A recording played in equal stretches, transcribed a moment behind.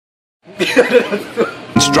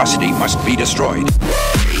Monstrosity must be destroyed.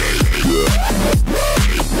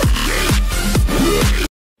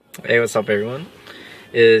 Hey, what's up everyone?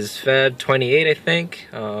 It is Feb 28, I think.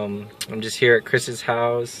 I'm just here at Chris's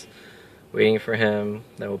house waiting for him.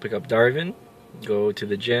 Then we'll pick up Darvin, go to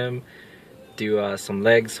the gym, do some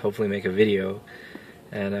legs, hopefully make a video.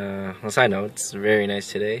 And on a side note, it's very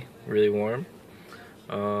nice today, really warm.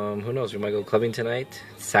 Who knows, we might go clubbing tonight.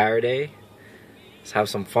 It's Saturday. Let's have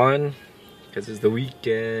some fun because it's the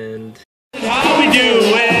weekend. How we do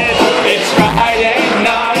it? It's Friday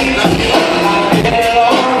night.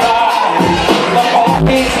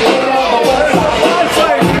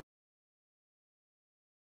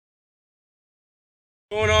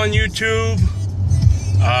 Going on YouTube,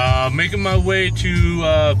 making my way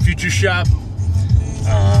to Future Shop,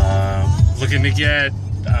 looking to get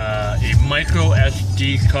a micro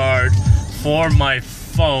SD card for my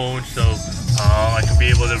phone so I can be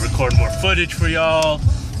able to record more footage for y'all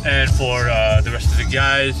and for the rest of the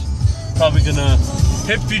guys. Probably gonna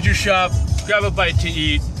hit Future Shop, grab a bite to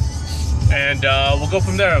eat, and we'll go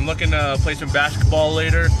from there. I'm looking to play some basketball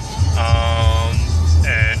later.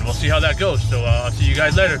 And we'll see how that goes. So I'll see you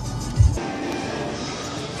guys later.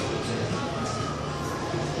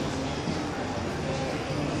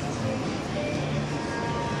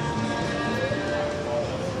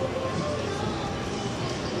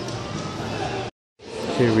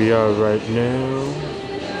 Here we are right now.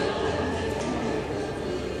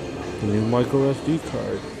 New micro SD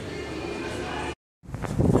card.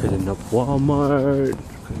 Heading up Walmart.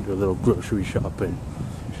 Gonna do a little grocery shopping.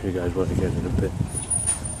 Show you guys what I get in a bit.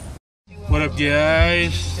 What up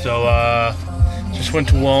guys? So just went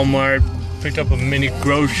to Walmart, picked up a mini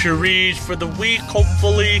groceries for the week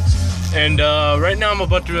hopefully, and right now I'm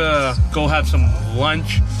about to go have some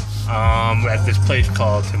lunch at this place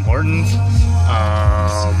called Tim Hortons,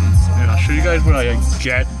 and I'll show you guys what I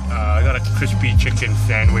get. I got a crispy chicken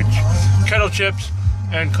sandwich, kettle chips,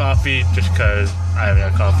 and coffee just because I haven't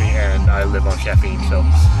had coffee and I live on caffeine, so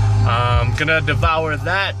I'm gonna devour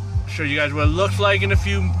that, show you guys what it looks like in a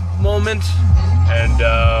few moments, and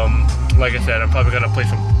like I said, I'm probably gonna play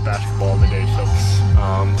some basketball today, so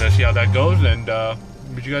gonna see how that goes, and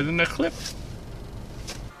meet you guys in the next clip.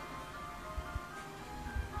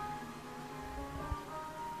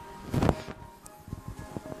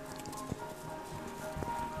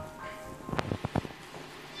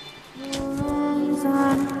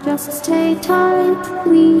 Just stay tight,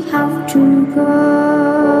 we have to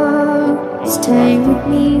go. Stay with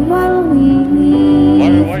me while we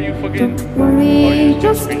leave. Why are you fucking... Don't worry,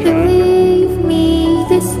 just believe me.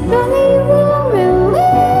 This journey will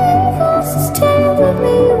relieve us. Stay with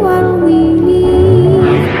me while we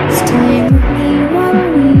leave. Stay with me while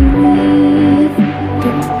we leave.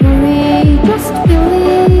 Don't worry, just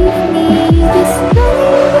believe me. This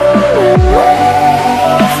journey will relieve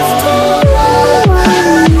us. Stay with me while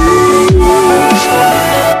we leave.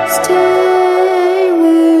 Stay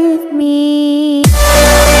with me.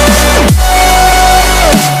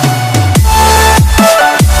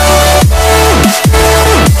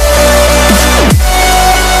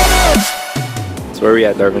 So where are we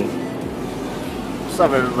at, Darvin? What's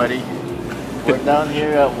up everybody? We're down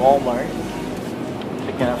here at Walmart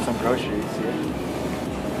picking up some groceries here.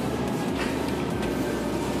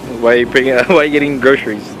 Why are you getting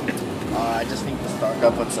groceries? I just need to stock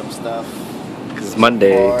up on some stuff. Because it's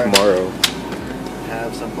Monday, tomorrow.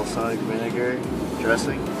 Have some balsamic vinegar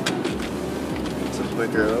dressing, some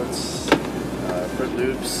Quaker Oats, Fruit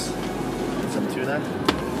Loops, some tuna.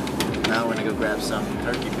 Now we're gonna go grab some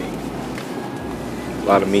turkey bacon. A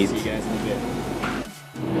lot of meat. See you guys in a bit.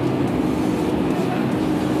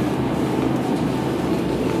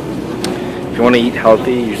 If you want to eat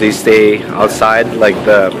healthy, usually stay outside, like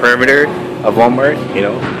the perimeter of Walmart, you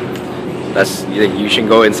know. You shouldn't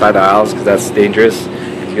go inside the aisles because that's dangerous.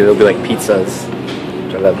 There'll be like pizzas.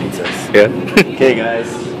 I love pizzas. Yeah. Okay guys,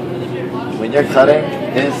 when you're cutting,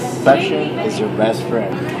 this section is your best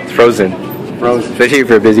friend. It's frozen. Frozen. Especially if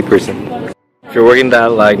you're a busy person. If you're working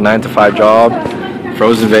that like 9 to 5 job,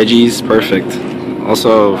 frozen veggies, perfect.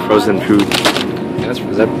 Also frozen food.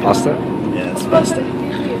 Is that pasta? Yeah, it's pasta.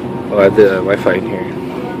 Oh, I have the Wi-Fi in here.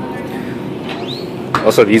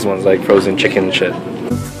 Also these ones like frozen chicken and shit.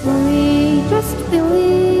 Just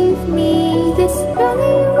believe me, this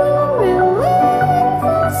journey will relieve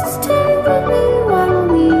us. Stay with me while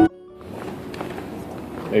we...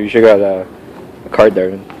 Maybe you should have got a card,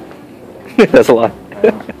 Darvin. That's a lot. No,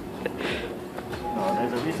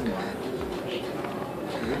 there's a reason why.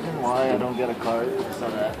 The reason why I don't get a card is so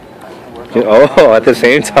that I can work on at the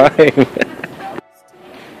same time.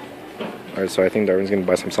 Alright, so I think Darwin's gonna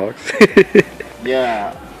buy some socks.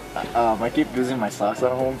 Yeah, I keep losing my socks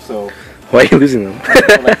at home, so Why are you losing them?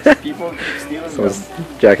 like, people keep stealing Someone's them.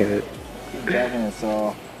 jacking it. Keep jacking it,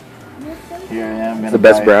 so here I am. Gonna It's the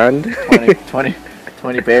best buy brand.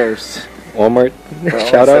 20 pairs. Walmart. For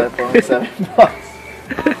Shout out. For only $7.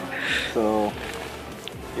 So,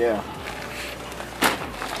 yeah.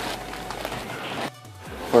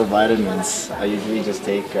 For vitamins, I usually just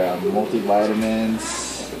take multivitamins.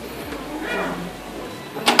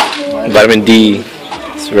 Vitamin D.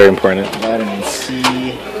 It's very important. Vitamin C.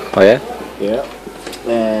 Oh yeah? Yeah.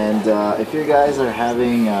 And if you guys are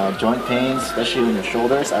having joint pains, especially in your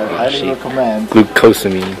shoulders, I would highly recommend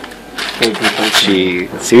Glucosamine.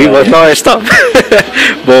 glucosamine. See, we both know our stuff.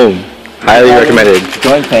 Boom. Highly recommended.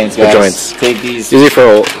 Joint pains, guys. For joints. Take these Usually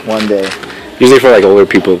for one day. Usually for like older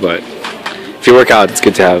people, but if you work out, it's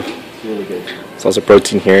good to have. It's really good. There's also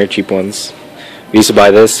protein here, cheap ones. We used to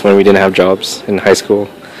buy this when we didn't have jobs in high school.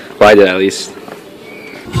 Well, I did at least.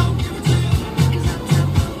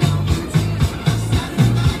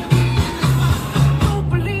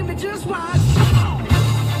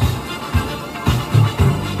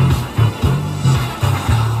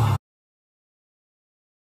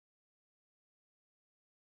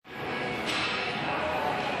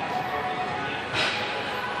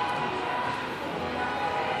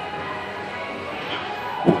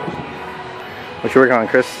 What you working on,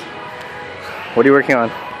 Chris? What are you working on?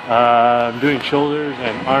 I'm doing shoulders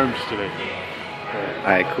and arms today.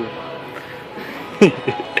 Alright, cool.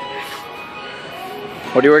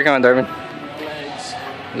 What are you working on, Darwin? Legs.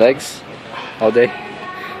 Legs? All day?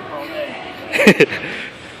 All day.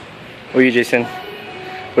 What are you, Jason?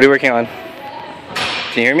 What are you working on?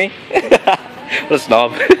 Can you hear me? What a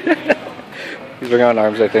snob. He's working on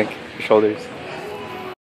arms, I think. Shoulders.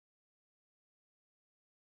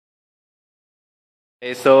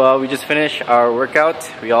 Okay, so we just finished our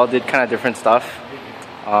workout. We all did kind of different stuff.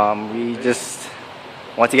 We just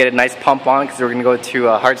want to get a nice pump on because we're going to go to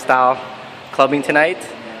Hardstyle Clubbing tonight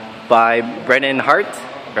by Brennan Hart,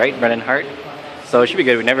 right? Brennan Hart. So it should be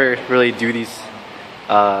good. We never really do these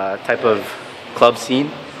type of club scene.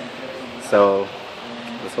 So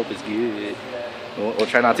let's hope it's good. We'll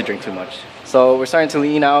try not to drink too much. So we're starting to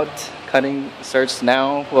lean out, cutting certs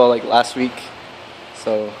now. Well, like last week.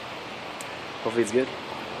 So hopefully it's good.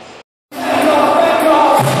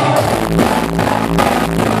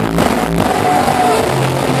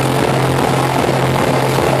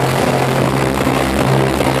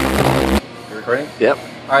 You're recording? Yep.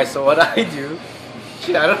 Alright, so what I do...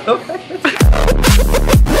 Shit, I don't know.